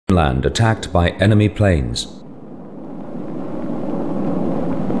Land attacked by enemy planes.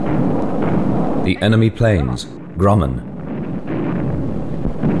 The enemy planes, Grumman.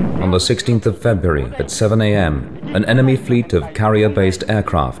 On the 16th of February at 7 a.m., an enemy fleet of carrier-based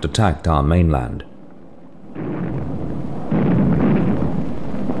aircraft attacked our mainland.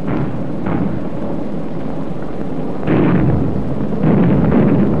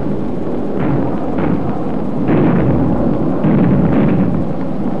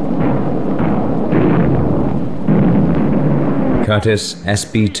 Curtiss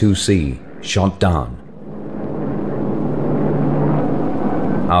SB-2C shot down.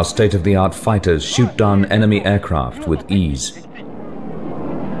 Our state-of-the-art fighters shoot down enemy aircraft with ease.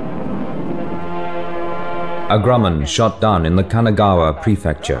 A Grumman shot down in the Kanagawa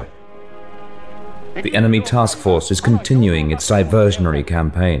prefecture. The enemy task force is continuing its diversionary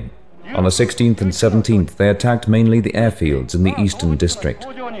campaign. On the 16th and 17th, they attacked mainly the airfields in the Eastern District.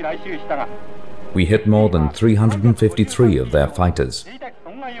 We hit more than 353 of their fighters.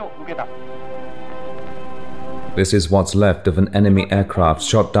 This is what's left of an enemy aircraft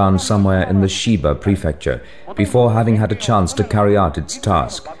shot down somewhere in the Shiba prefecture before having had a chance to carry out its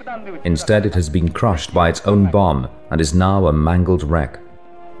task. Instead, it has been crushed by its own bomb and is now a mangled wreck.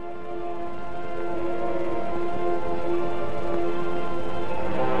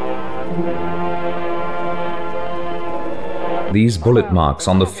 These bullet marks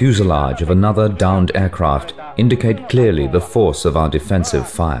on the fuselage of another downed aircraft indicate clearly the force of our defensive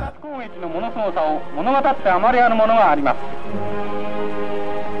fire.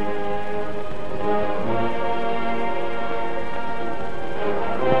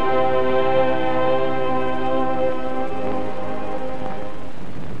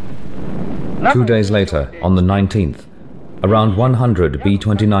 Two days later, on the 19th, around 100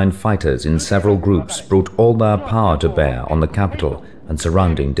 B-29 fighters in several groups brought all their power to bear on the capital and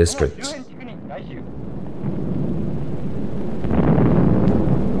surrounding districts.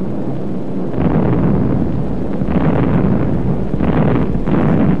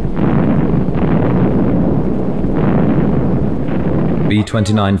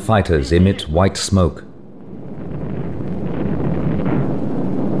 B-29 fighters emit white smoke.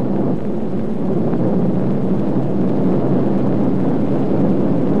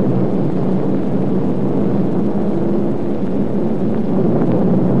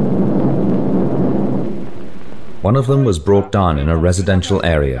 One of them was brought down in a residential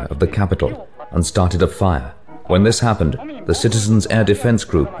area of the capital and started a fire. When this happened, the Citizens Air Defense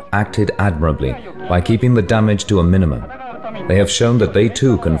Group acted admirably by keeping the damage to a minimum. They have shown that they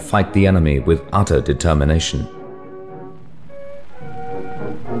too can fight the enemy with utter determination.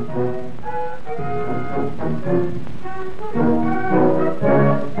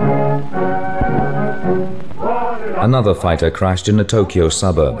 Another fighter crashed in a Tokyo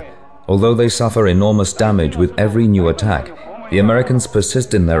suburb. Although they suffer enormous damage with every new attack, the Americans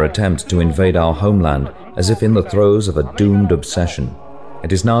persist in their attempt to invade our homeland as if in the throes of a doomed obsession.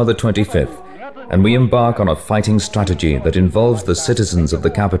 It is now the 25th, and we embark on a fighting strategy that involves the citizens of the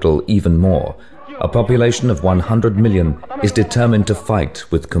capital even more. A population of 100 million is determined to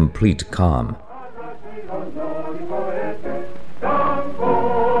fight with complete calm.